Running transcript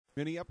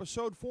Mini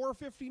episode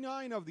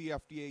 459 of the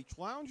FDH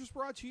Lounge is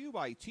brought to you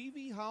by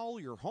TV Howl,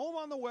 your home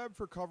on the web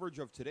for coverage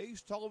of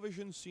today's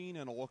television scene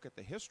and a look at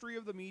the history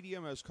of the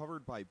medium as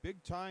covered by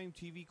big-time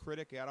TV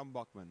critic Adam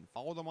Buckman.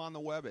 Follow them on the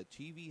web at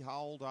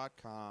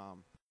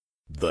tvhowl.com.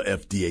 The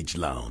FDH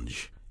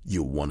Lounge.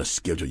 You want to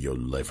schedule your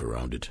life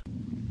around it.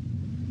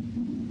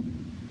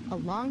 A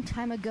long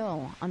time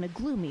ago, on a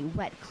gloomy,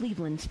 wet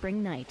Cleveland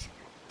spring night,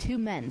 two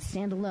men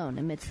stand alone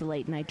amidst the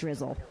late-night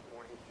drizzle.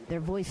 Their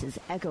voices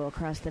echo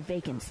across the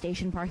vacant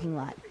station parking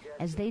lot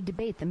as they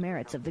debate the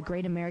merits of the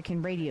great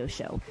American radio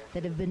show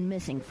that have been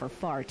missing for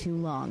far too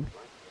long.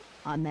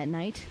 On that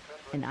night,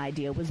 an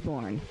idea was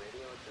born.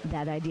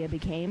 That idea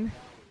became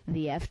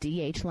the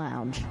FDH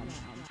Lounge.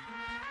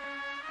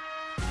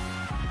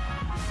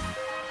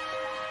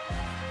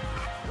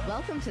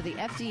 Welcome to the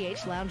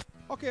FDH Lounge.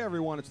 Okay,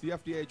 everyone, it's the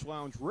FDH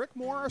Lounge. Rick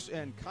Morris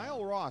and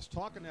Kyle Ross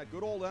talking that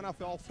good old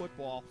NFL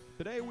football.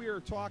 Today we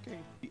are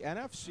talking the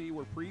NFC.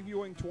 We're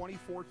previewing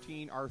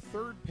 2014, our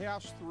third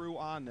pass-through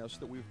on this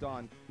that we've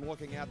done,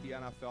 looking at the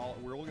NFL.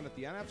 We're looking at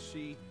the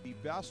NFC, the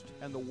best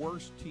and the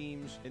worst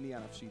teams in the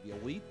NFC, the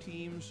elite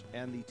teams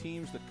and the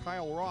teams that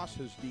Kyle Ross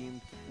has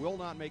deemed will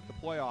not make the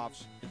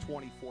playoffs in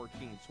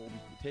 2014. So we'll be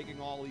taking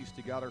all these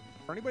together.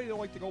 For anybody that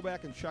would like to go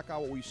back and check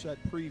out what we said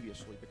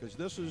previously, because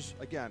this is,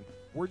 again,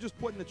 we're just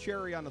putting the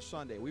cherry on the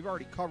Sunday. We've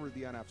already covered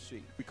the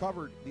NFC. We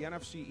covered the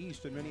NFC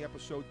East in mini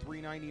episode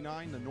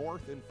 399, the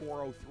North in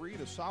 403,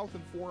 the South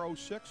in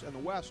 406, and the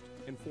West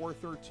in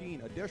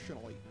 413.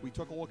 Additionally, we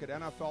took a look at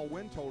NFL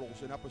win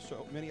totals in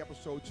mini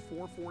episodes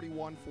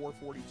 441,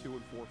 442,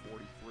 and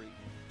 443.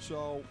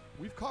 So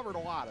we've covered a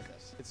lot of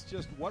this. It's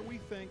just what we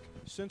think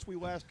since we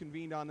last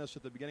convened on this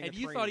at the beginning of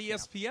training camp. And you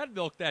thought ESPN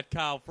milked that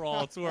cow for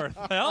all it's worth.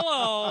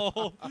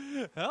 Hello.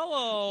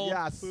 Hello.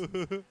 Yes.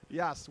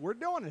 Yes, we're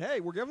doing it. Hey,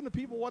 we're giving the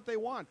people what they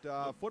want.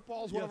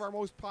 Football is one of our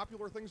most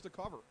popular things to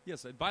cover.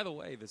 Yes, and by the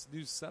way, this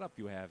new setup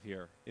you have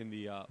here in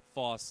the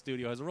Foss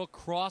studio has a real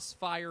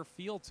crossfire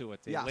feel to it.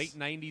 A Yes. late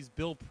 90s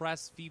Bill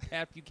Press,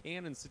 Pat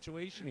Buchanan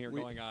situation here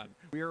going on.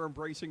 We are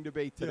embracing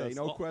debate today, Yes.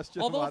 no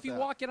question Although about if you that.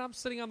 walk in, I'm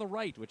sitting on the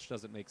right, which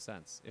doesn't make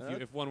sense.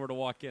 If one were to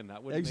walk in,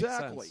 that wouldn't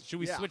Exactly. make sense. Should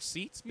we switch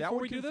seats that before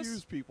would we do this?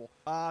 confuse people.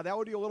 That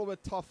would be a little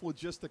bit tough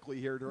logistically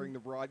here during the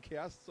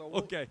broadcast. So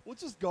we'll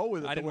just go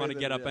with it. I didn't want to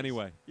get up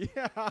anyway.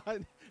 Yeah,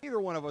 neither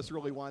one of us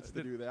really wants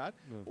to do that.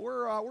 No.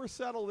 We're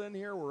settled in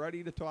here. We're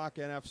ready to talk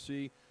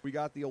NFC. We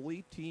got the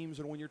elite teams,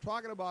 and when you're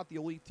talking about the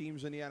elite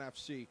teams in the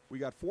NFC, we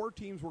got four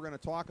teams we're going to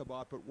talk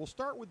about, but we'll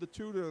start with the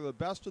two that are the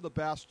best of the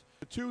best,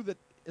 the two that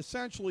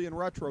essentially, in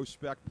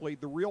retrospect, played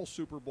the real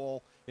Super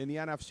Bowl in the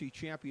NFC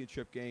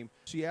Championship game,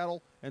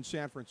 Seattle and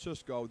San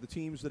Francisco, the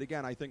teams that,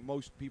 again, I think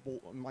most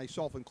people,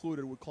 myself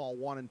included, would call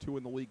 1 and 2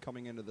 in the league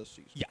coming into this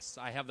season. Yes,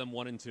 I have them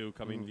 1 and 2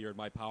 coming into the year in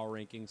my power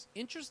rankings.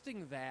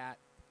 Interesting that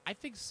I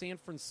think San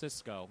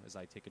Francisco, as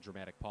I take a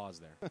dramatic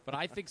pause there, but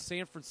I think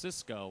San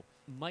Francisco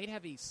might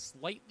have a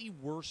slightly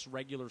worse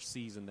regular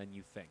season than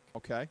you think.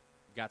 Okay.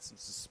 Got some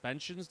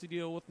suspensions to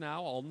deal with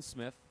now. Alden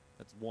Smith,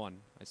 that's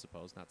one, I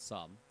suppose, not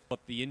some. But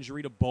the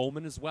injury to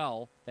Bowman as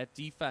well, that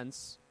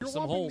defense, You're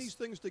some lumping holes. these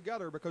things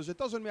together because it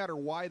doesn't matter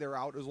why they're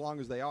out as long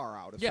as they are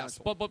out. Yes,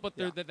 but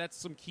Yeah. that's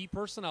some key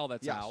personnel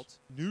that's Yes. out.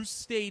 New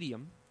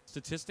stadium.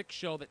 Statistics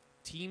show that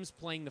teams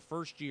playing the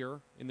first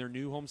year in their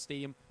new home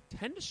stadium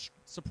tend to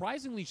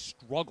surprisingly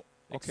struggle,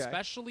 Okay.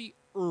 especially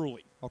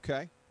early.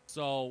 Okay.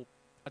 So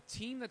a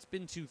team that's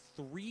been to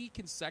 3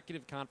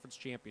 consecutive conference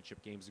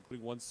championship games,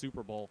 including 1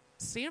 Super Bowl,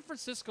 San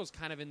Francisco's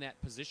kind of in that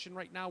position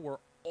right now where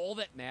all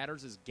that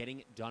matters is getting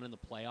it done in the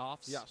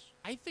playoffs. Yes.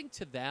 I think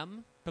to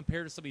them,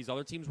 compared to some of these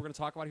other teams we're going to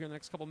talk about here in the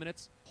next couple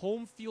minutes,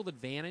 home field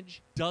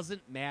advantage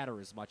doesn't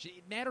matter as much.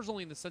 It matters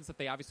only in the sense that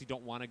they obviously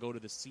don't want to go to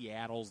the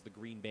Seattles, the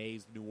Green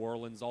Bays, the New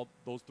Orleans. All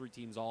those 3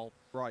 teams all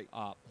Right.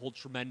 hold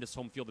tremendous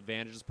home field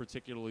advantages,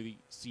 particularly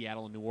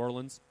Seattle and New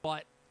Orleans.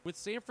 But with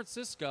San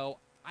Francisco,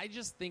 I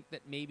just think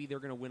that maybe they're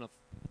going to win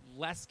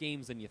less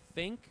games than you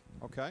think.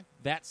 Okay.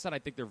 That said, I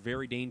think they're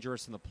very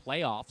dangerous in the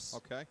playoffs.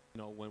 Okay.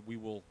 You know, when we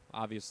will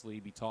obviously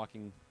be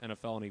talking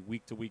NFL on a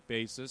week-to-week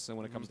basis, and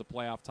when it comes to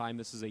playoff time,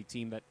 this is a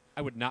team that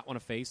I would not want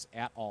to face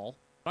at all.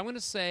 But I'm going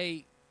to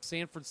say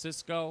San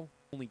Francisco,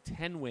 only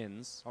 10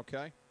 wins.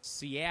 Okay.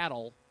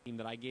 Seattle, team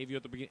that I gave you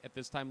at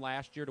this time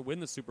last year to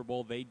win the Super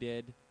Bowl, they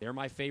did. They're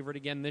my favorite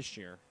again this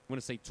year. I'm going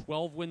to say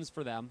 12 wins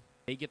for them.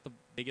 They get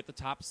the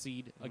top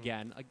seed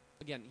again.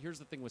 Again, here's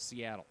the thing with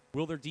Seattle.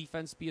 Will their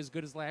defense be as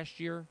good as last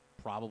year?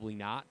 Probably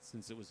not,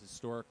 since it was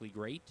historically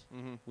great.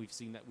 We've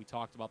seen that. We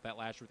talked about that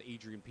last year with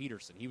Adrian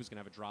Peterson. He was going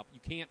to have a drop.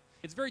 You can't.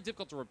 It's very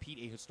difficult to repeat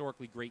a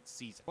historically great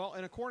season. Well,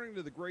 and according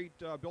to the great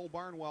Bill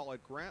Barnwell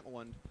at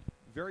Grantland,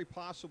 very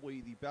possibly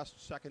the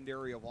best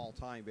secondary of all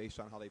time based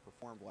on how they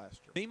performed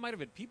last year. They might have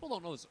been. People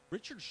don't know this.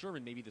 Richard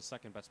Sherman may be the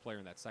second best player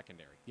in that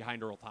secondary,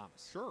 behind Earl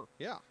Thomas. Sure,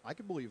 yeah, I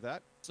can believe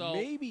that. So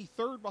maybe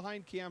third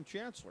behind Cam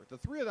Chancellor. The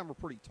 3 of them are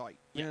pretty tight.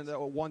 Yes.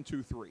 And 1,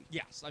 2, 3.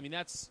 Yes, I mean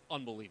that's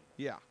unbelievable.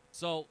 Yeah.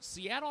 So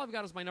Seattle I've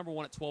got as my number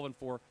 1 at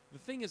 12-4. The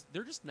thing is,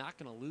 they're just not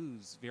going to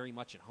lose very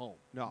much at home.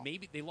 No.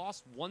 Maybe they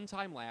lost one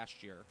time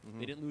last year.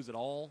 They didn't lose at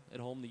all at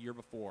home the year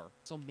before.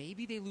 So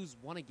maybe they lose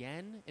one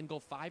again and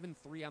go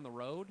 5-3 on the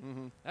road.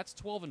 That's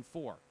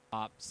 12-4.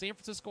 San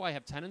Francisco I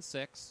have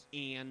 10-6,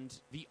 and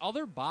the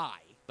other bye,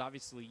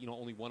 obviously,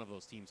 only one of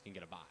those teams can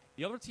get a bye.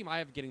 The other team I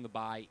have getting the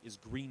bye is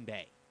Green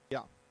Bay.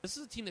 Yeah. This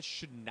is a team that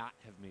should not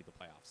have made the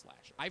playoffs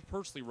last year. I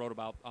personally wrote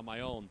about on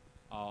my own,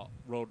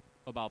 wrote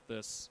about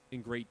this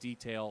in great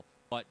detail,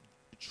 but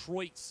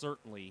Detroit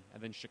certainly,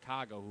 and then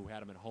Chicago, who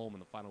had them at home in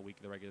the final week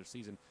of the regular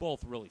season,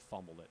 both really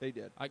fumbled it. They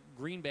did.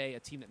 Green Bay, a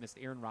team that missed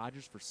Aaron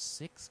Rodgers for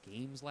 6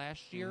 games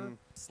last year,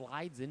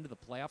 slides into the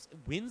playoffs,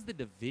 wins the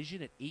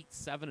division at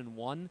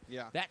 8-7-1.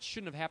 Yeah. That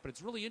shouldn't have happened.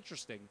 It's really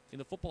interesting. In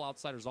the Football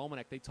Outsiders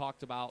Almanac, they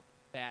talked about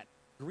that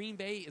Green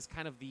Bay is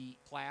kind of the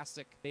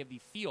classic. They have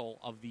the feel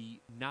of the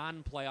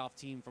non-playoff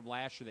team from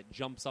last year that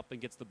jumps up and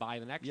gets the bye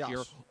the next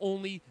year,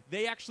 only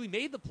they actually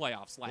made the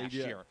playoffs last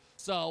year.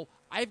 So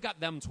I've got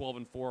them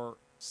 12-4,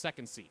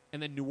 second seed.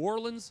 And then New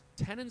Orleans,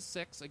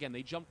 10-6. Again,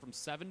 they jumped from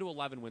 7 to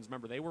 11 wins.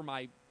 Remember, they were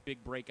my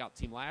big breakout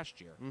team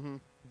last year.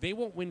 They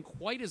won't win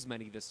quite as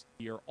many this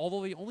year,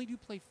 although they only do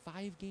play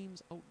 5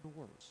 games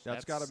outdoors.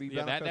 That's got to be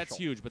beneficial. That's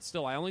huge, but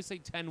still, I only say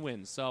 10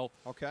 wins. So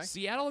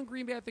Seattle and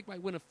Green Bay, I think,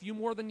 might win a few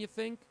more than you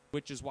think,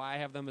 which is why I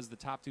have them as the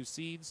top 2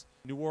 seeds.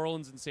 New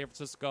Orleans and San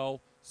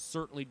Francisco,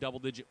 certainly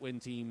double-digit win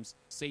teams,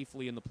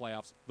 safely in the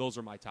playoffs. Those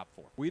are my top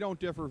 4. We don't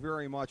differ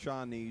very much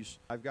on these.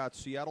 I've got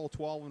Seattle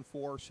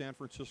 12-4, San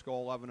Francisco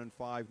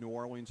 11-5, New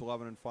Orleans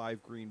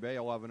 11-5, Green Bay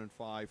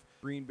 11-5.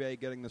 Green Bay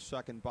getting the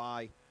second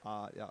bye,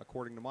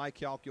 according to my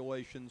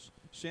calculations.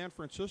 San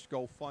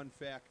Francisco, fun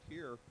fact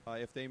here,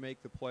 if they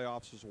make the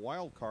playoffs as a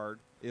wild card,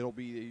 it'll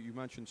be, you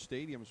mentioned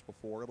stadiums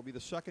before, it'll be the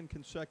second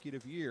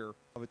consecutive year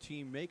of a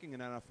team making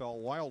an NFL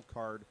wild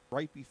card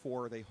right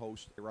before they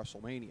host a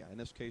WrestleMania. In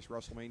this case,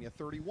 WrestleMania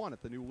 31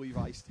 at the new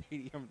Levi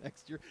Stadium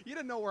next year. You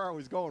didn't know where I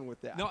was going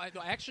with that. No,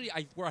 actually,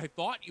 where I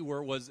thought you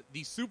were was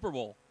the Super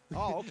Bowl.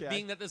 Oh, okay.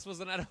 Being that this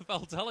was an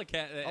NFL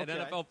telecast, an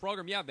NFL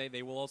program, yeah,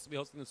 they will also be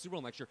hosting the Super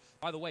Bowl next year.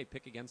 By the way,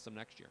 pick against them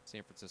next year,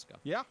 San Francisco.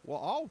 Yeah,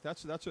 well,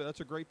 that's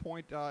a great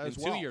point as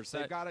well. In 2 years,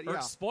 they've got it. Yeah.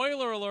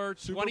 Spoiler alert: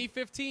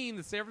 2015,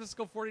 the San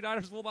Francisco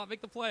 49ers will not make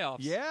the playoffs.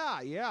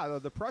 Yeah.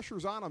 The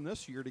pressure's on them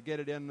this year to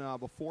get it in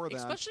before that.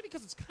 Especially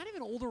because it's kind of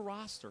an older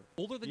roster,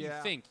 older than you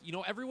think.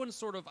 Everyone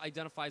sort of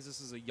identifies this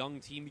as a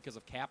young team because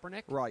of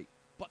Kaepernick, right?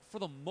 But for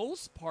the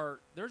most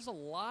part, there's a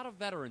lot of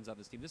veterans on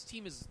this team. This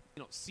team is,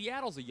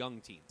 Seattle's a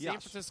young team. San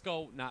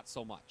Francisco, not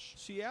so much.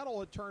 Seattle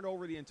had turned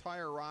over the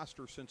entire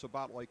roster since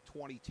about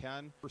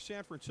 2010. For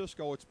San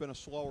Francisco, it's been a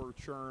slower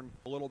churn,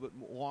 a little bit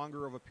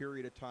longer of a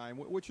period of time,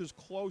 which is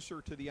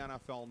closer to the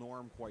NFL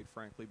norm, quite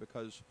frankly,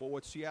 because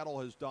what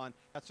Seattle has done,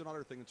 that's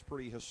another thing that's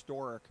pretty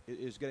historic,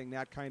 is getting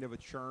that kind of a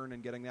churn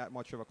and getting that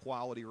much of a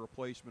quality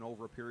replacement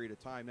over a period of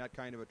time. That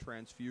kind of a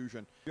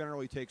transfusion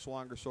generally takes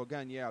longer. So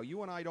again,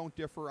 you and I don't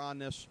differ on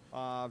this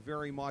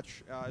very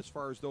much as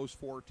far as those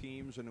 4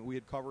 teams, and we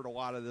had covered a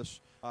lot of this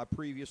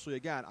previously.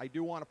 Again, I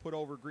do want to put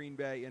over Green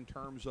Bay in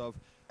terms of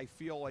I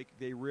feel like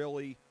they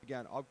really,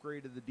 again,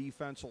 upgraded the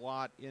defense a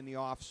lot in the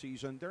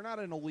offseason. They're not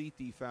an elite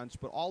defense,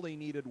 but all they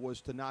needed was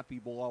to not be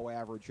below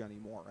average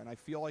anymore, and I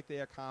feel like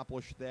they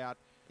accomplished that.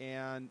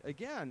 And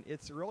again,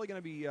 it's really going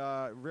to be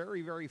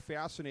very, very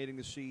fascinating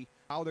to see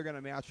how they're going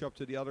to match up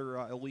to the other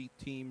elite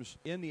teams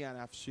in the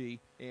NFC,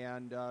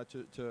 and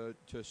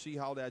to see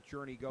how that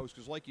journey goes.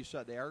 Because like you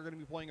said, they are going to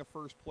be playing a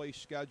first-place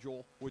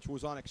schedule, which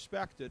was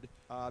unexpected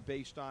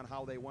based on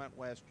how they went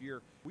last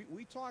year.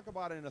 We talk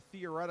about it in a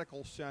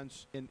theoretical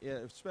sense,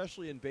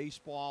 especially in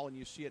baseball, and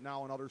you see it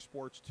now in other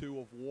sports too,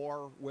 of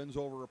WAR, wins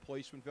over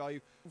replacement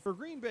value. For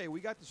Green Bay, we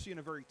got to see in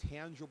a very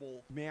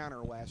tangible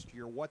manner last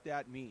year what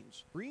that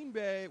means. Green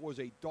Bay was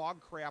a dog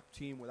crap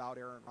team without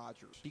Aaron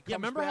Rodgers.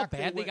 Remember how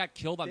bad they got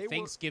killed on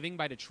Thanksgiving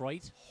by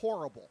Detroit?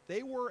 Horrible.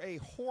 They were a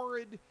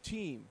horrid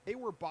team. They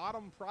were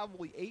bottom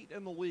probably 8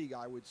 in the league,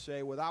 I would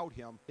say, without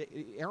him.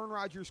 Aaron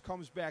Rodgers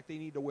comes back. They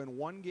need to win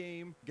one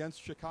game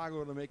against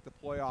Chicago to make the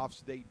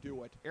playoffs. They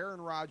do it.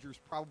 Aaron Rodgers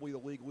probably the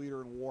league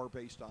leader in WAR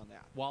based on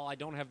that. While I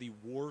don't have the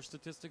WAR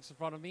statistics in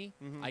front of me,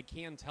 I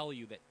can tell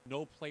you that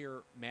no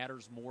player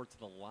matters more to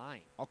the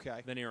line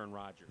than Aaron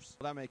Rodgers.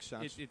 Well, that makes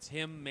sense. It's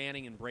him,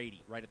 Manning, and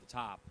Brady right at the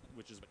top,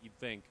 which is what you'd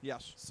think.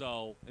 Yes.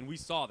 So, and we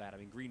saw that. I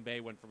mean, Green Bay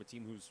went from a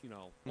team who's,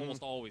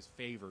 almost always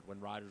favored when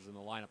Rodgers is in the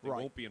lineup. They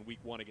won't be in week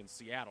 1 against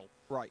Seattle.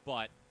 Right.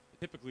 But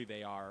typically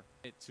they are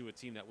to a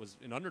team that was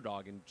an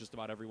underdog in just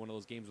about every one of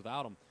those games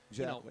without him.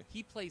 Exactly.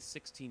 He plays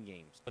 16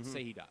 games. Let's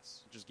say he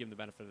does. Just give him the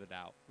benefit of the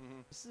doubt.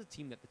 This is a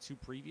team that the 2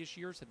 previous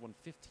years had won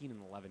 15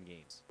 and 11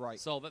 games. Right.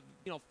 So, that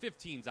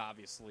 15's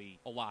obviously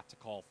a lot to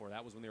call for.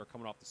 That was when they were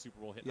coming off the Super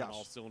Bowl, hitting on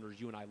all cylinders.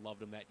 You and I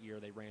loved them that year.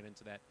 They ran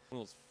into that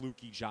one of those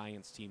fluky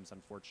Giants teams,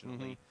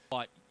 unfortunately.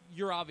 But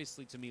you're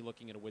obviously, to me,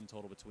 looking at a win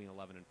total between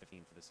 11 and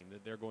 15 for this team.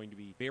 They're going to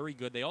be very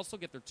good. They also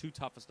get their two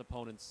toughest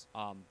opponents.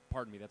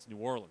 Pardon me, that's New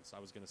Orleans. I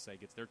was going to say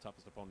gets their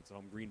toughest opponents at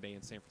home, Green Bay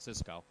and San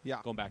Francisco. Yeah.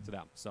 Going back to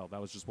them. So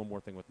that was just one more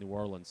thing with New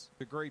Orleans.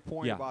 A great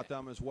point about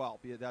them as well.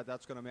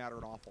 That's going to matter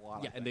an awful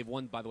lot. Yeah, and they've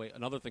won, by the way,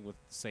 another thing with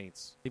the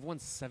Saints. They've won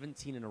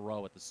 17 in a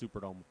row at the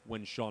Superdome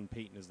when Sean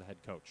Payton is the head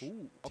coach.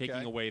 Ooh, okay.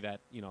 Taking away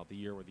that, the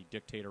year where the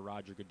dictator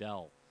Roger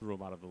Goodell threw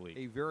him out of the league.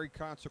 A very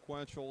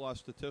consequential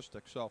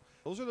statistic. So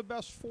those are the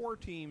best 4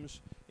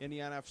 teams in the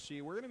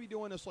NFC. We're going to be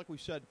doing this, like we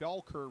said,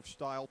 bell curve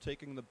style,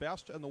 taking the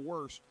best and the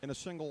worst in a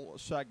single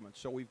segment.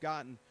 So we've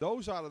gotten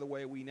those out of the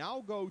way. We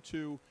now go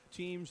to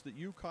teams that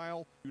you,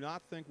 Kyle, do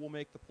not think will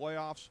make the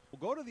playoffs.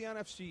 We'll go to the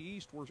NFC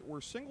East.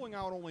 We're singling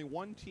out only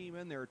one team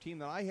in there, a team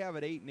that I have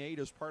at 8-8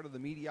 as part of the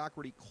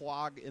mediocrity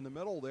clog in the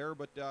middle there,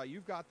 but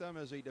you've got them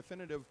as a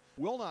definitive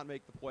will not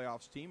make the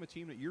playoffs team, a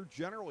team that you're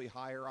generally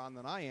higher on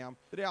than I am,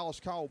 the Dallas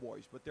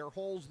Cowboys. But their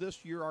holes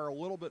this year are a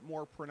little bit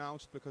more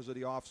pronounced because of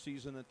the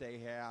offseason that they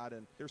had,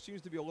 and there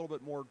seems to be a little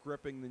bit more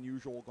gripping than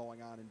usual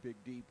going on in Big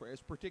D,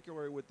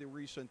 particularly with the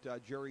recent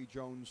Jerry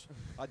Jones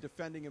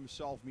defending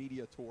himself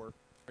media tour.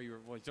 Are you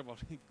talking about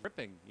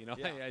gripping? Yeah.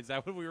 Is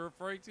that what we were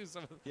referring to?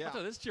 Yeah.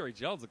 This Jerry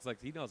Jones looks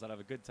like he knows how to have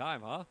a good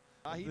time, huh?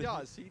 He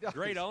does.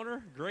 Great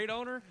owner.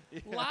 Yeah.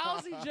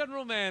 Lousy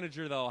general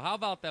manager, though. How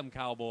about them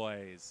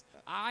Cowboys?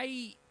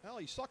 Well,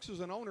 he sucks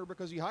as an owner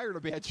because he hired a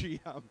bad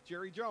GM,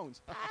 Jerry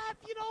Jones.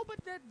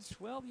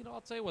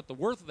 I'll tell you what, the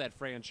worth of that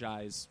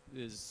franchise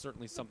is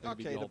certainly something to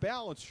be Okay, built. the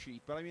balance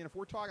sheet. But, I mean, if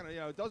we're talking,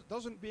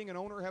 doesn't being an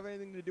owner have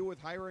anything to do with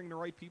hiring the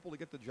right people to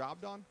get the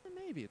job done?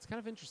 Maybe. It's kind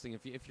of interesting.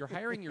 If you're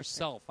hiring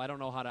yourself, I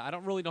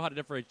don't really know how to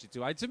differentiate the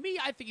two. To me,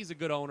 I think he's a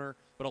good owner,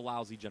 but a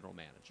lousy general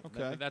manager.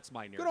 Okay. That's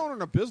my narrative. Good owner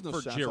in a business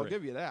For sense, Jerry. I'll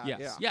give you that. Yes,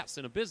 Yeah. yes,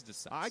 in a business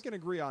sense. I can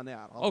agree on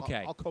that. I'll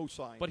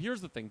co-sign. But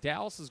here's the thing.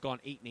 Dallas has gone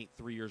 8-8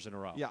 3 years in a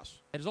row. Yes.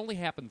 It has only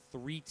happened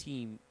three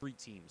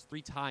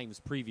times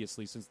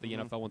previously since the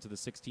NFL went to the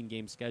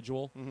 16-game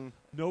schedule. Mm-hmm.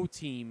 No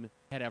team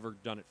had ever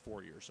done it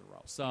 4 years in a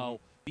row. So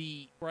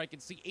where I can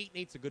see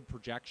 8-8's a good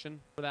projection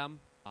for them,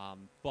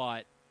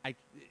 but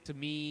to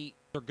me,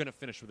 they're going to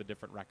finish with a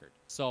different record.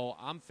 So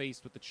I'm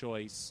faced with the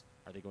choice: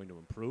 are they going to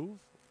improve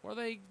or are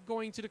they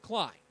going to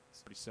decline?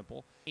 It's pretty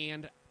simple.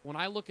 And when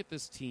I look at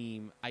this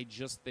team, I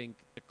just think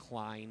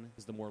decline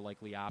is the more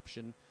likely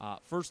option.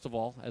 First of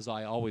all, as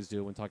I always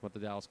do when talking about the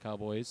Dallas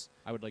Cowboys,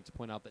 I would like to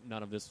point out that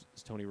none of this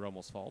is Tony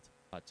Romo's fault.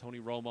 Tony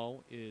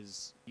Romo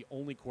is the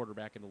only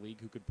quarterback in the league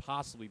who could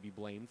possibly be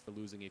blamed for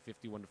losing a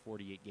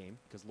 51-48 game,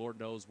 because Lord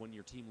knows when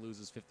your team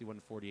loses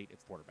 51-48,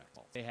 it's quarterback's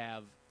fault. They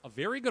have a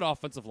very good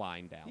offensive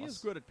line, Dallas. He is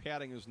good at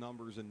padding his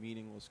numbers in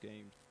meaningless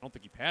games. I don't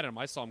think he padded him.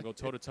 I saw him go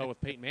toe-to-toe with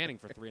Peyton Manning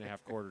for 3.5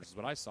 quarters is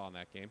what I saw in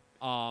that game.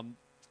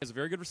 Has a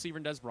very good receiver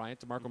in Des Bryant.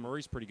 DeMarco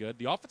Murray's pretty good.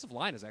 The offensive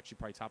line is actually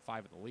probably top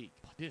 5 in the league.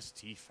 But this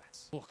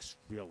defense looks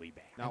really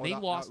bad. Now,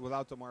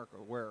 without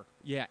DeMarco, where?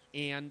 Yeah,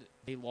 and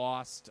they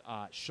lost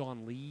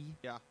Sean Lee.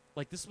 Yeah.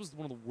 Like, this was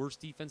one of the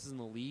worst defenses in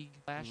the league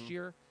last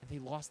year, and they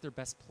lost their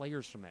best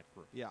players from that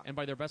group. Yeah. And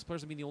by their best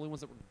players, I mean the only ones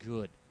that were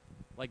good.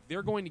 Like,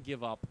 they're going to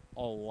give up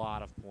a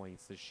lot of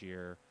points this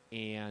year.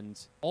 And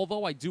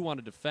although I do want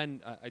to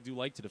defend, I do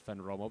like to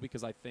defend Romo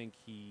because I think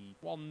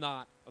while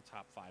not a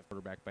top 5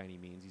 quarterback by any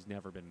means, he's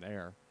never been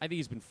there. I think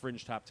he's been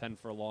fringe top 10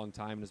 for a long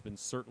time and has been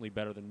certainly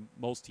better than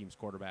most teams'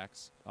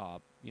 quarterbacks,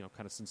 kind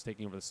of since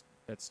taking over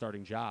that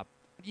starting job.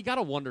 You got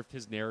to wonder if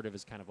his narrative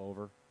is kind of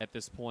over at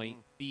this point.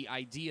 The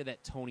idea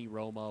that Tony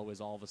Romo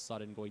is all of a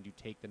sudden going to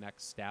take the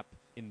next step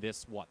in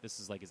this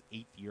is like his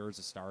 8th year as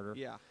a starter.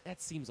 Yeah. That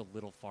seems a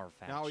little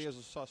far-fetched. Now he has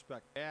a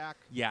suspect back.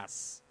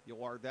 Yes. You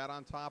lard that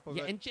on top of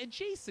it. And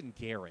Jason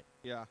Garrett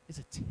is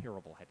a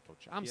terrible head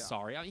coach. I'm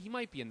sorry. I mean, he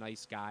might be a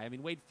nice guy. I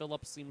mean, Wade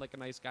Phillips seemed like a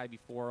nice guy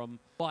before him.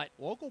 But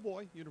local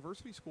boy,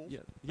 university school. Yeah.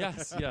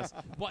 Yes.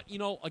 But,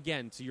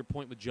 again, to your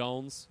point with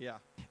Jones. Yeah.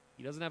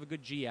 He doesn't have a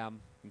good GM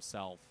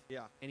himself.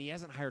 Yeah. And he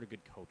hasn't hired a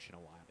good coach in a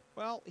while.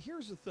 Well,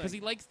 here's the thing. Because he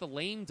likes the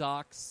lame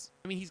ducks.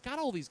 I mean, he's got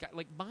all these guys,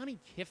 like Monty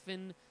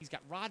Kiffin. He's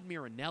got Rod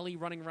Marinelli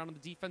running around on the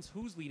defense.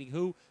 Who's leading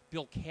who?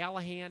 Bill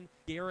Callahan,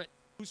 Garrett.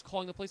 Who's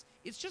calling the plays?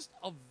 It's just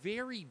a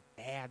very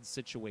bad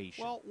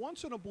situation. Well,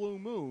 once in a blue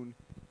moon,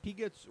 he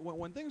gets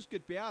when things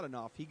get bad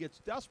enough, he gets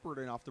desperate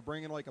enough to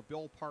bring in like a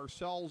Bill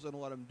Parcells and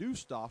let him do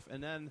stuff,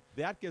 and then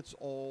that gets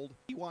old.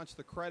 He wants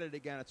the credit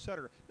again,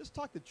 etc. Let's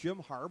talk to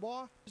Jim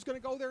Harbaugh. He's going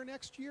to go there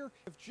next year.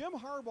 If Jim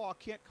Harbaugh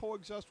can't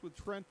coexist with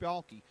Trent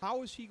Baalke,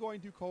 how is he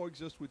going to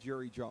coexist with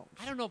Jerry Jones?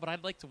 I don't know, but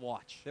I'd like to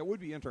watch. That would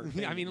be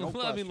entertaining. I mean, no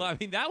I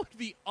mean, that would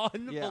be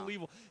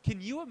unbelievable. Yeah.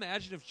 Can you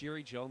imagine if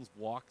Jerry Jones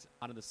walked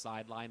onto the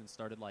sideline and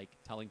started like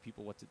telling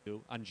people what to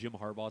do on Jim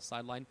Harbaugh's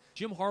sideline?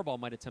 Jim Harbaugh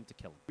might attempt to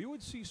kill him. We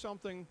would see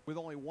something with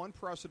only one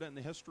precedent in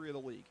the history of the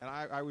league. And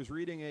I was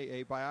reading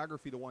a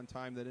biography the one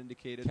time that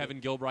indicated... Kevin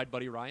Gilbride,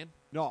 Buddy Ryan?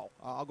 No,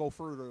 I'll go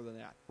further than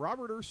that.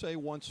 Robert Irsay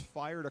once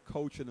fired a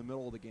coach in the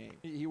middle of the game.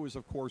 He was,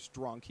 of course,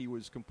 drunk. He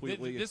was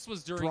completely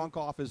drunk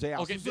off his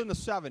ass. Okay, this was in the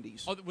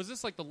 70s. Oh, was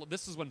this like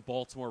this is when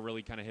Baltimore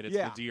really kind of hit its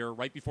nadir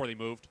right before they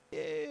moved?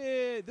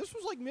 This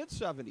was like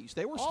mid-70s.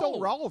 They were still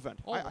relevant.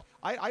 Oh.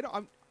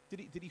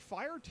 Did he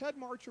fire Ted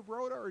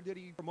Marchibroda or did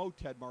he promote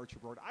Ted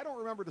Marchibroda? I don't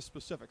remember the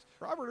specifics.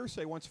 Robert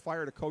Irsay once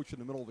fired a coach in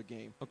the middle of the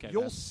game. Okay,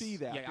 you'll see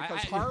that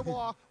because Harbaugh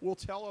Harbaugh will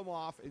tell him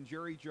off, and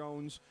Jerry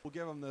Jones will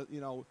give him the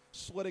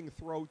slitting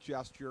throat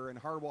gesture,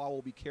 and Harbaugh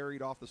will be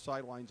carried off the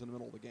sidelines in the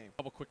middle of the game. A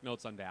couple quick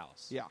notes on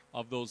Dallas. Yeah.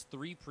 Of those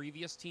 3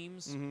 previous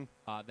teams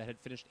that had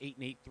finished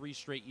 8-8 3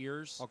 straight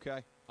years,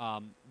 okay,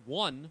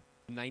 one.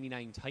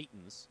 99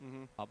 Titans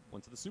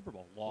went to the Super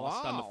Bowl,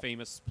 lost on the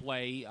famous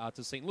play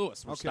to St.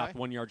 Louis, which stopped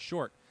 1 yard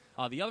short.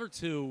 The other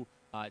 2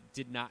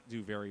 did not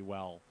do very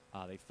well.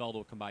 They fell to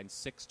a combined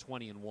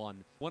 6-20-1.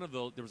 One of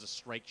those, there was a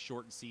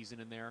strike-shortened season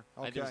in there.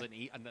 Okay. There was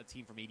a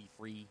team from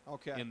 '83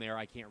 in there.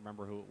 I can't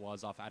remember who it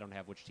was. I don't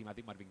have which team. I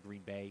think it might have been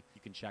Green Bay.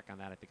 You can check on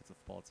that. I think it's the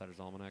Football Outsiders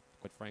Almanac,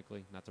 quite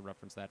frankly. Not to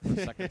reference that for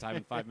the second time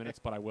in 5 minutes,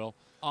 but I will.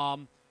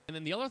 And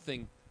then the other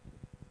thing,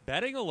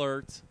 betting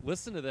alert,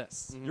 listen to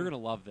this. You're going to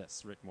love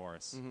this, Rick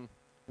Morris.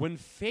 When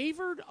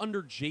favored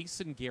under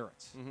Jason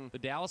Garrett, the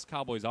Dallas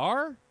Cowboys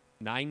are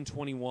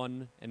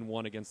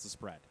 9-21-1 against the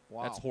spread.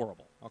 Wow. That's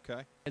horrible.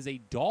 Okay. As a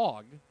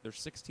dog, they're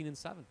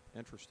 16-7.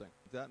 Interesting.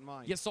 Keep that in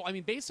mind. Yeah, so, I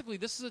mean, basically,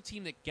 this is a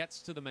team that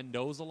gets to the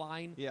Mendoza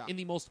line in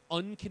the most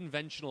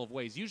unconventional of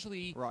ways.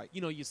 Usually,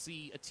 you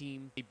see a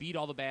team, they beat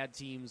all the bad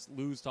teams,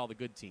 lose to all the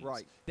good teams.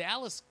 Right.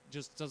 Dallas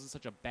just does it in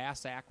such a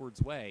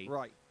bass-ackwards way.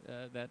 Right.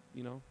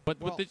 But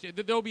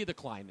there'll be a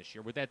decline this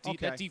year. With that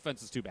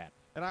defense is too bad.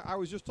 And I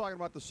was just talking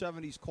about the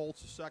 70s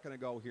Colts a second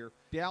ago here.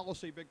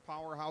 Dallas, a big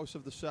powerhouse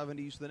of the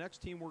 70s. The next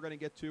team we're going to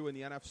get to in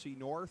the NFC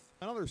North,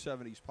 another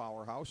 70s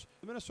powerhouse,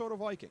 the Minnesota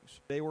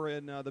Vikings. They were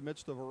in the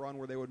midst of a run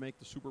where they would make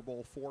the Super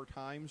Bowl 4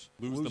 times,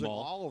 losing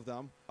all of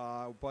them.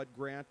 Bud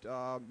Grant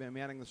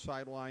manning the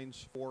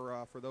sidelines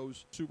for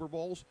those Super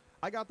Bowls.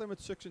 I got them at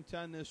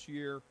 6-10 this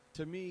year.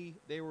 To me,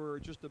 they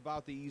were just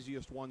about the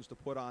easiest ones to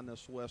put on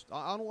this list.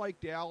 Unlike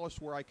Dallas,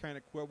 where I kind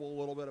of quibble a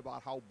little bit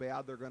about how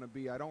bad they're going to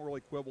be, I don't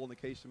really quibble in the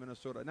case of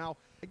Minnesota. Now,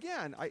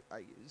 again,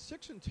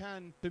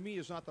 6-10 to me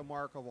is not the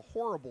mark of a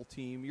horrible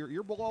team.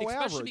 You're below average.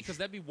 Especially because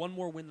that'd be one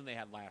more win than they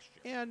had last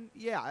year. And,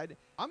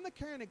 I'm the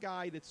kind of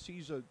guy that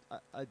sees a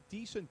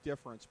decent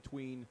difference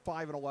between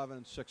 5-11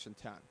 and 6-10.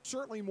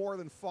 Certainly more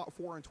than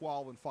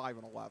 4-12 and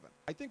 5-11.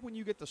 I think when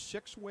you get to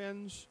 6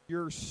 wins,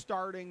 you're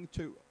starting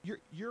to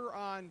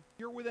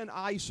you're within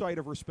eyesight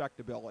of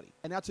respectability,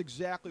 and that's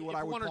exactly what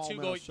I would call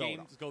Minnesota. 1 or 2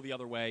 games go the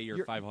other way,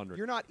 you're 500.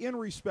 You're not in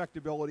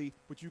respectability,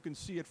 but you can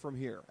see it from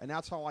here, and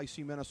that's how I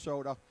see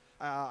Minnesota.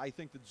 I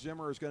think that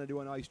Zimmer is going to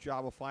do a nice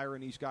job of firing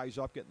these guys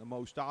up, getting the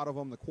most out of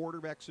them. The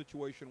quarterback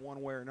situation,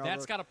 one way or another.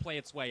 That's got to play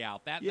its way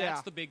out.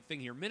 That's the big thing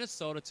here.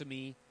 Minnesota, to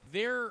me,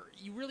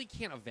 you really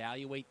can't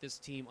evaluate this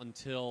team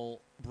until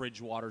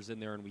Bridgewater's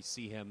in there and we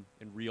see him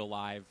in real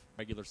live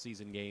regular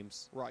season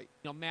games. Right.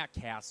 Matt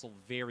Castle,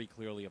 very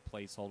clearly a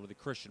placeholder. The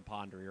Christian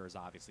Ponder here is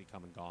obviously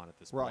come and gone at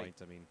this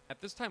point. I mean, at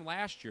this time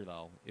last year,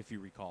 though, if you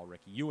recall,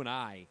 Ricky, you and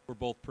I were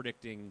both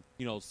predicting,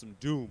 some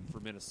doom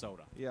for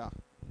Minnesota. Yeah.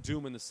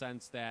 Doom in the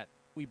sense that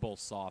we both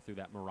saw through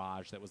that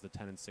mirage that was the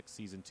 10-6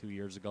 season 2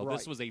 years ago. Right.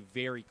 This was a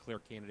very clear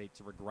candidate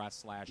to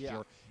regress last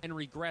year, and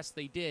regress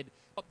they did.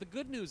 But the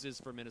good news is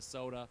for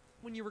Minnesota,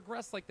 when you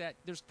regress like that,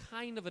 there's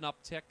kind of an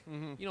uptick.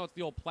 It's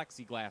the old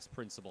plexiglass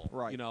principle.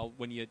 Right.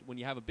 When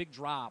you have a big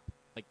drop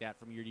like that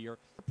from year to year,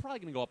 they're probably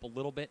going to go up a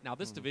little bit. Now,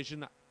 this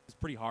division is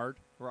pretty hard.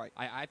 Right.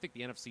 I think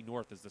the NFC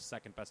North is the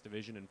second best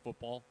division in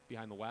football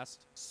behind the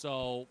West.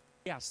 So,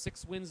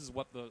 6 wins is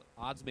what the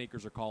odds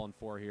makers are calling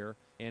for here,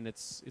 and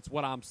it's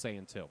what I'm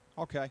saying too.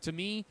 Okay. To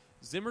me,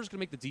 Zimmer's going to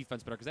make the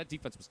defense better because that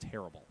defense was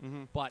terrible.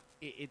 But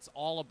it's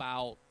all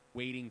about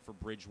waiting for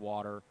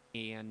Bridgewater,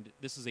 and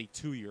this is a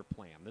 2-year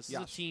plan. This is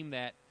a team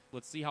that,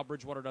 let's see how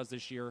Bridgewater does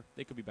this year.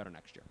 They could be better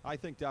next year. I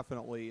think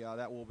definitely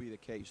that will be the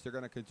case. They're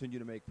going to continue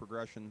to make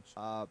progressions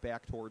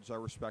back towards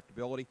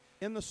respectability.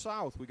 In the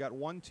South, we got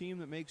one team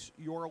that makes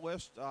your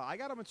list. I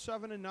got them at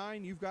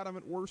 7-9. You've got them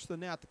at worse than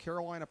that. The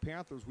Carolina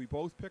Panthers. We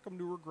both pick them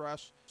to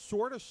regress.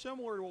 Sort of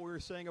similar to what we were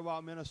saying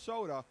about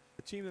Minnesota,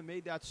 the team that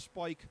made that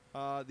spike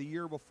the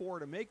year before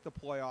to make the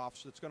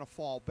playoffs. That's going to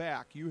fall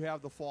back. You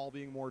have the fall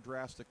being more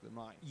drastic than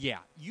mine. Yeah.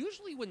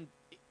 Usually when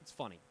it's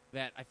funny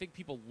that I think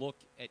people look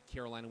at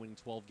Carolina winning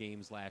 12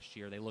 games last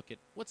year. They look at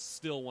what's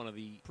still one of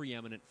the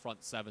preeminent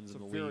front sevens in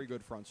the league. Very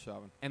good front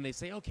seven. And they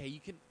say, okay, you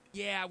can,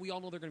 we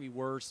all know they're going to be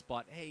worse,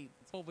 but hey,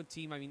 12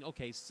 team,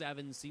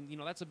 7 seems,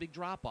 that's a big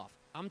drop off.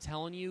 I'm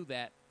telling you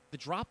that the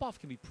drop off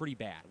can be pretty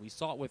bad. We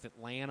saw it with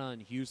Atlanta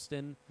and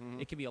Houston.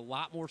 It can be a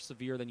lot more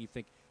severe than you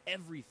think.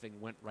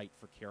 Everything went right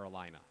for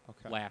Carolina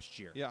last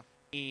year. Yeah.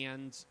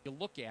 And you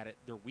look at it,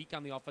 they're weak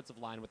on the offensive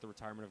line with the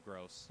retirement of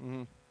Gross.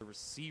 The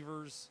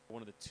receivers are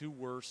one of the 2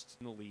 worst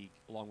in the league,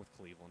 along with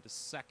Cleveland. The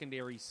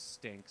secondary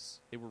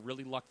stinks. They were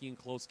really lucky in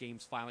close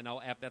games finally. Now,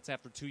 that's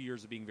after 2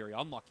 years of being very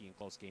unlucky in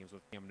close games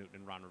with Cam Newton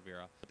and Ron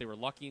Rivera. But they were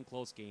lucky in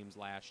close games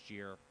last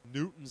year.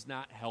 Newton's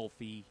not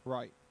healthy.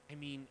 Right.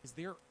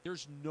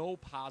 There's no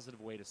positive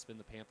way to spin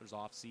the Panthers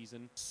off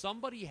season.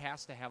 Somebody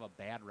has to have a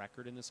bad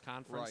record in this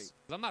conference. Right.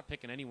 'Cause I'm not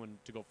picking anyone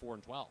to go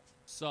 4-12.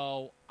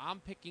 So I'm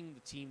picking the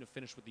team to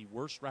finish with the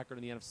worst record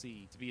in the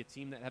NFC to be a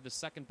team that had the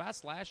second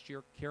best last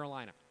year,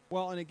 Carolina.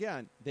 Well, and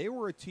again, they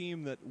were a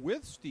team that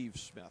with Steve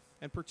Smith,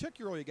 and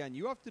particularly, again,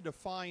 you have to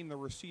define the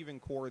receiving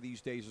core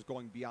these days as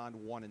going beyond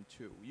 1 and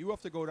 2. You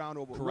have to go down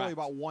to really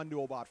about 1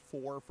 to about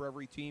 4 for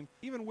every team.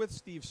 Even with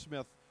Steve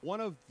Smith, one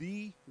of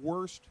the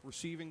worst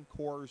receiving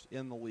cores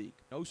in the league.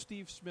 No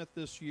Steve Smith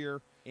this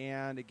year,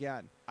 and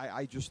again,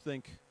 I just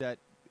think that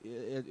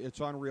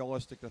it's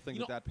unrealistic to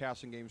think that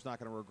passing game is not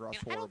going to regress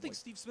horribly. I don't think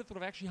Steve Smith would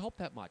have actually helped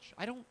that much.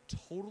 I don't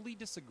totally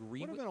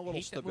disagree. Would have been a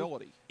little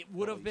stability. It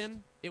would have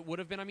been. It would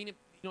have been. I mean,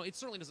 it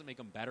certainly doesn't make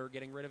him better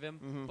getting rid of him.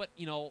 Mm-hmm. But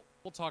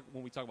we'll talk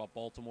when we talk about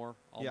Baltimore.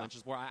 I'll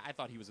mention more. I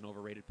thought he was an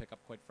overrated pickup,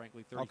 quite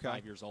frankly.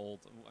 35 years old.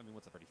 I mean,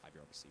 what's a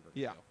 35-year-old receiver?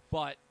 Yeah.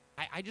 But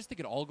I just think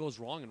it all goes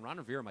wrong, and Ron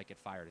Rivera might get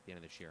fired at the end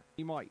of this year.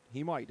 He might.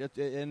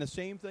 And the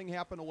same thing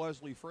happened to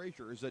Leslie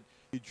Frazier, is that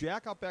you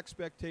jack up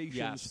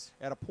expectations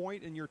at a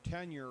point in your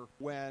tenure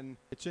when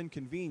it's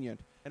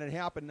inconvenient, and it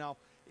happened. Now,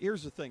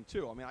 here's the thing,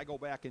 too. I mean, I go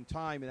back in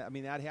time, and I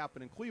mean, that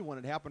happened in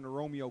Cleveland. It happened to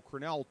Romeo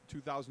Crennel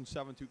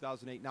 2007,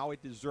 2008. Now,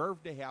 it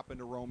deserved to happen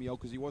to Romeo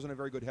because he wasn't a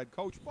very good head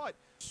coach, but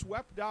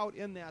swept out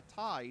in that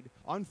tide,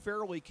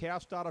 unfairly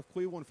cast out of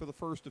Cleveland for the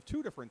first of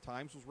 2 different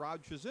times, was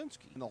Rod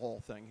Shazinski in the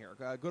whole thing here.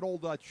 Good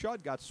old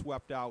Chud got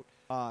swept out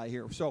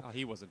here. So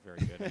he wasn't very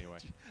good anyway.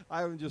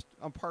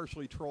 I'm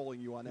partially trolling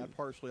you on that,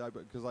 partially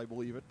because I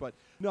believe it. But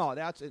no,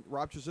 that's it.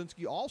 Rob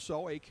Shazinski,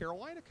 also a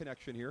Carolina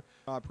connection here,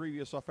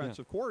 previous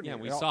offensive coordinator.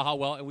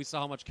 Yeah, we saw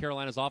how much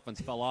Carolina's offense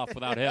fell off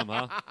without him,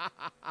 huh?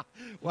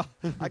 Well,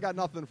 I got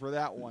nothing for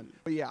that one.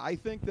 But yeah, I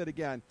think that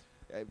again,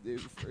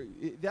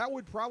 that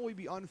would probably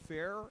be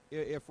unfair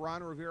if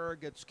Ron Rivera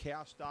gets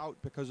cast out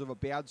because of a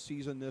bad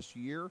season this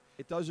year.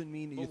 It doesn't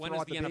mean that you throw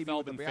out the baby with the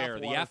bathwater. When has the NFL been fair?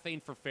 The F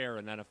ain't for fair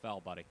in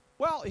NFL, buddy.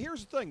 Well,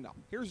 here's the thing, though.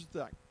 Here's the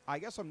thing. I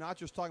guess I'm not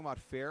just talking about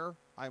fair.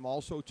 I'm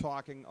also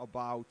talking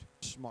about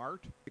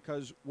smart,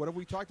 because what have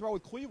we talked about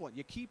with Cleveland?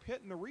 You keep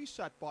hitting the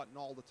reset button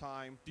all the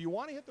time. Do you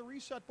want to hit the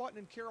reset button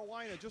in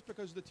Carolina just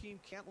because the team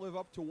can't live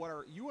up to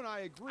what you and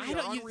I agree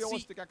are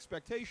unrealistic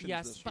expectations this year?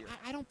 Yes, but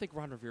I don't think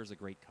Ron Rivera's a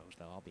great coach,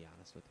 though. I'll be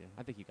honest with you.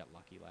 I think he got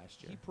lucky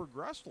last year. He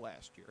progressed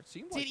last year. It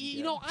seemed like he did.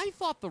 You know, I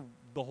thought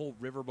the whole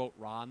Riverboat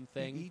Ron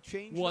thing he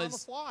changed on the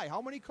fly.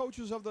 How many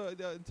coaches have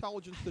the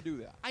intelligence to do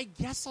that? I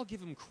guess I'll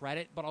give him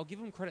credit, but I'll give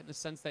him credit in the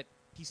sense that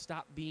he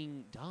stopped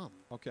being dumb.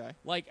 Okay.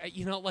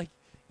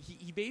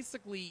 He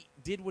basically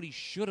did what he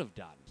should have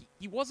done.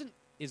 He wasn't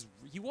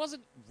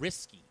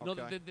risky.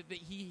 Okay.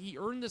 He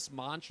earned this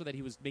mantra that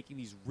he was making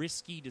these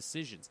risky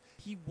decisions.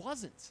 He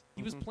wasn't.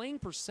 He was playing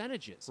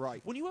percentages. Right.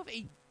 When you have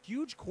a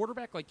huge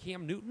quarterback like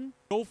Cam Newton,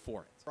 go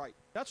for it. Right.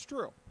 That's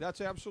true. That's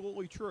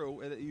absolutely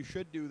true. That you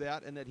should do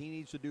that, and that he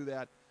needs to do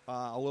that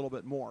a little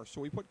bit more.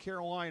 So we put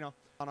Carolina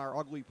on our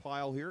ugly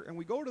pile here, and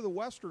we go to the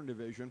Western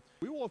Division.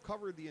 We will have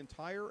covered the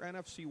entire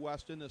NFC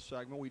West in this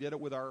segment. We did it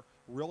with our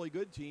really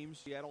good teams,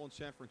 Seattle and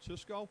San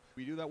Francisco.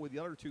 We do that with the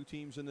other 2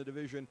 teams in the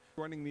division,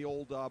 joining the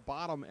old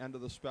bottom end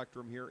of the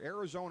spectrum here.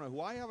 Arizona, who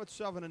I have at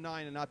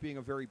 7-9 and not being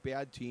a very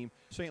bad team.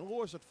 St.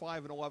 Louis at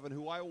 5-11,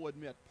 who I will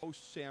admit,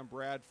 post Sam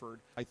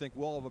Bradford, I think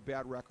will have a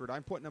bad record.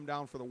 I'm putting them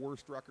down for the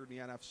worst record in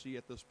the NFC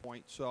at this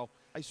point. So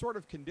I sort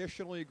of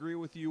conditionally agree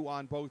with you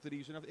on both of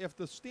these. And if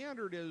the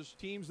standard is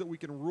teams that we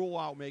can rule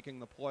out making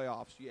the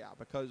playoffs, yeah,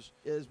 because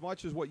as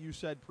much as what you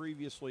said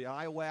previously, and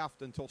I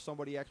laughed until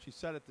somebody actually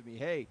said it to me,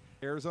 hey,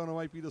 Arizona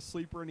might be the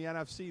sleeper in the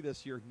NFC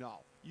this year. No.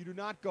 You do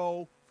not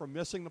go from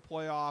missing the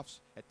playoffs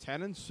at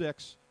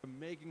 10-6 to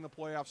making the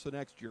playoffs the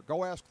next year.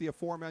 Go ask the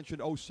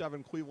aforementioned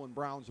 07 Cleveland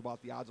Browns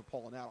about the odds of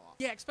pulling that off.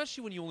 Yeah,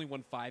 especially when you only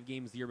won 5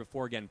 games the year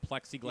before. Again,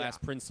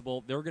 plexiglass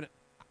principle.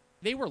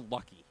 They were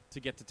lucky to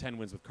get to 10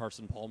 wins with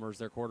Carson Palmer as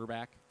their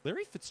quarterback.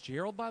 Larry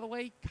Fitzgerald, by the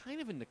way, kind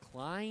of in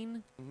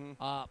decline.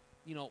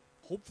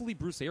 Hopefully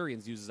Bruce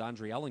Arians uses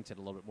Andre Ellington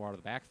a little bit more out of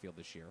the backfield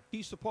this year.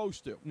 He's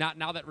supposed to.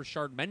 Now that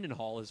Rashard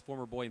Mendenhall, his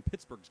former boy in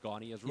Pittsburgh's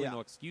gone, he has really no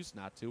excuse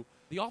not to.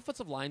 The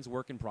offensive line's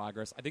work in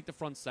progress. I think the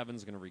front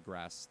seven's going to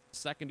regress.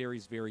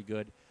 Secondary's very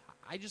good.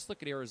 I just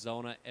look at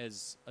Arizona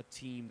as a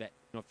team that,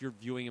 if you're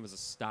viewing them as a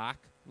stock,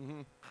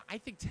 I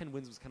think 10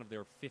 wins was kind of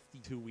their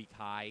 52-week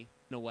high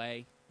in a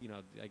way.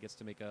 I guess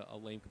to make a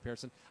lame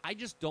comparison. I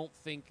just don't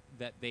think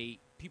that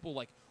people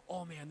like,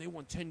 oh man, they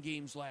won 10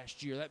 games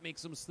last year. That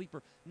makes them a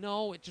sleeper.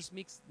 No, it just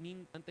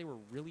mean that they were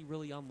really,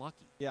 really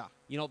unlucky. Yeah.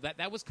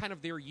 That was kind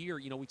of their year.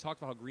 We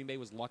talked about how Green Bay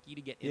was lucky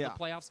to get in the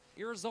playoffs.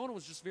 Arizona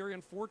was just very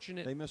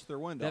unfortunate. They missed their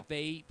window. That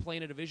they play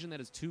in a division that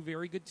has 2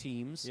 very good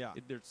teams. Yeah.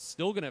 They're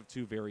still going to have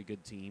 2 very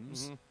good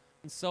teams.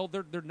 And so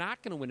they're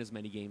not going to win as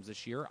many games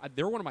this year.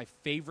 They're one of my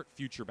favorite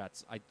future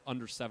bets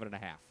under 7.5.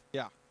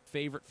 Yeah.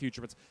 Favorite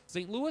future bets.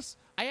 St. Louis,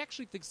 I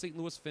actually think St.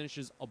 Louis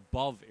finishes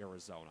above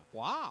Arizona.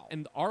 Wow.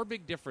 And our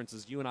big difference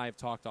is you and I have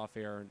talked off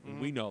air,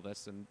 and we know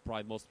this, and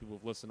probably most people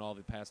have listened to all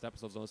the past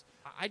episodes on this.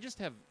 I just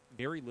have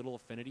very little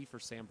affinity for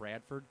Sam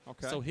Bradford.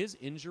 Okay. So his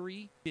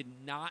injury did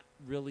not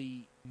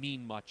really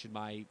mean much in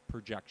my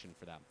projection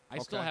for them. I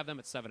still Okay. have them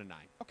at 7-9.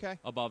 Okay.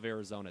 Above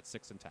Arizona at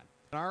 6-10.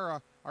 And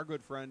our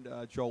good friend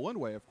Joe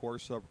Lindway, of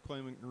course,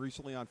 proclaiming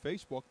recently on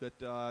Facebook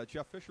that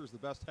Jeff Fisher is the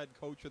best head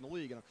coach in the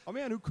league, and a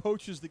man who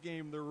coaches the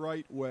game the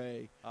right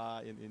way,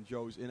 in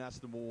Joe's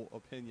inestimable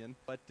opinion.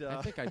 But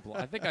I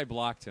think I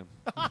blocked him.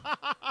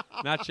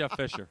 Not Jeff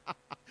Fisher.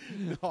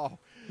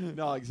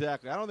 No,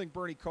 exactly. I don't think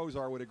Bernie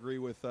Kosar would agree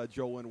with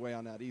Joe Lindway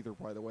on that either.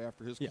 By the way,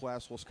 after his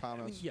classless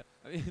comments.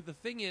 I mean, the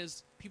thing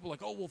is, people are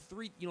like, oh well,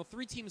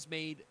 three teams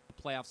made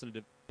the playoffs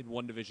in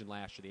one division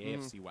last year, the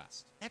AFC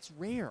West. That's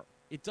rare.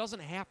 It doesn't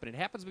happen. It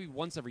happens maybe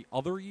once every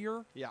other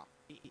year. Yeah.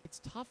 It's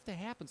tough to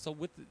happen. So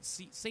with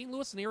St.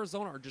 Louis and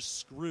Arizona are just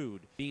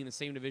screwed being in the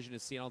same division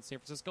as Seattle and San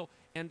Francisco.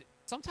 And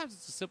sometimes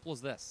it's as simple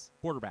as this: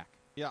 quarterback.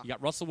 Yeah. You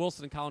got Russell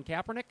Wilson and Colin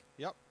Kaepernick.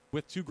 Yep.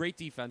 With two great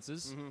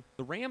defenses.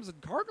 The Rams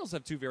and Cardinals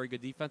have two very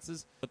good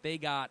defenses, but they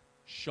got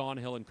Sean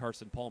Hill and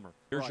Carson Palmer.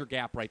 There's your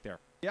gap right there.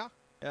 Yeah.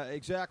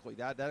 Exactly.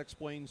 That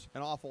explains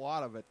an awful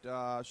lot of it.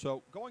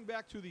 So going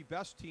back to the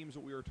best teams that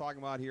we were talking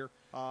about here,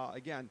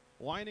 again,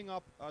 lining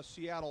up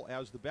Seattle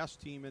as the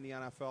best team in the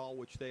NFL,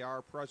 which they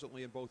are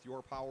presently in both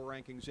your power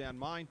rankings and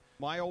mine.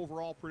 My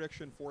overall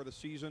prediction for the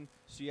season,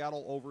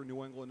 Seattle over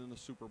New England in the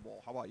Super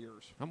Bowl. How about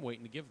yours? I'm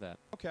waiting to give that.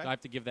 Okay. Do I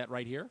have to give that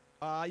right here?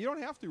 You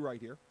don't have to right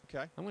here.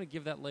 Okay. I'm going to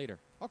give that later.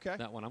 Okay.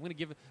 That one. I'm going to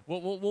give it.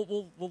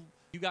 We'll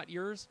you got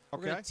yours?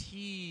 Okay. We're going to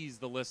tease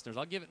the listeners.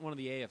 I'll give it one of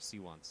the AFC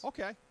ones.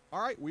 Okay.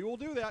 All right. We will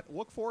do that.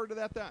 Look forward to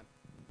that then.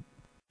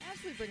 As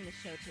we bring the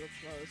show to a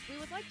close, we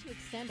would like to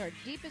extend our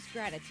deepest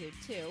gratitude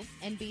to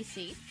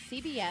NBC,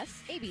 CBS,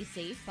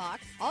 ABC,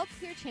 Fox, all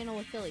Clear Channel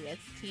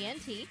affiliates,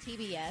 TNT,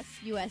 TBS,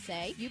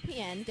 USA,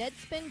 UPN,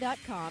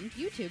 Deadspin.com,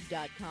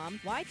 YouTube.com,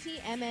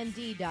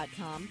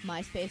 YTMND.com,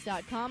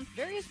 MySpace.com,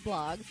 various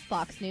blogs,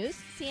 Fox News,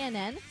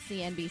 CNN,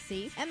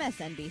 CNBC,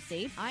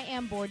 MSNBC,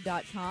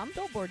 IamBoard.com,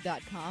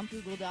 Billboard.com,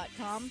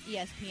 Google.com,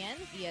 ESPN,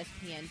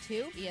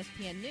 ESPN2,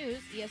 ESPN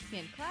News,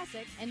 ESPN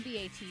Classic,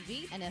 NBA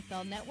TV,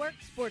 NFL Network,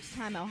 Sports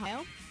Time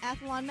Ohio,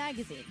 Athlon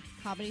Magazine,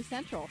 Comedy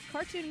Central,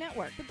 Cartoon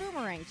Network, The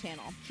Boomerang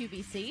Channel,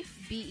 QVC,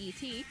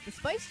 BET, The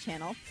Spice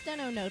Channel,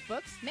 Steno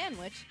Notebooks,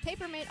 Manwich,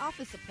 Papermate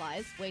Office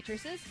Supplies,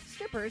 Waitresses,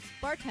 Strippers,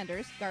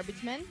 Bartenders,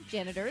 Garbage Men,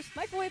 Janitors,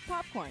 Microwave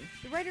Popcorn,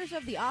 the writers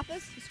of The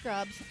Office,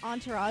 Scrubs,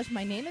 Entourage,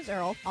 My Name is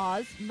Earl,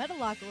 Oz,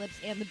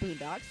 Metalocalypse and the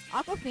Boondocks,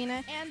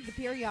 Aquafina, and The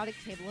Periodic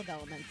Table of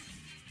Elements.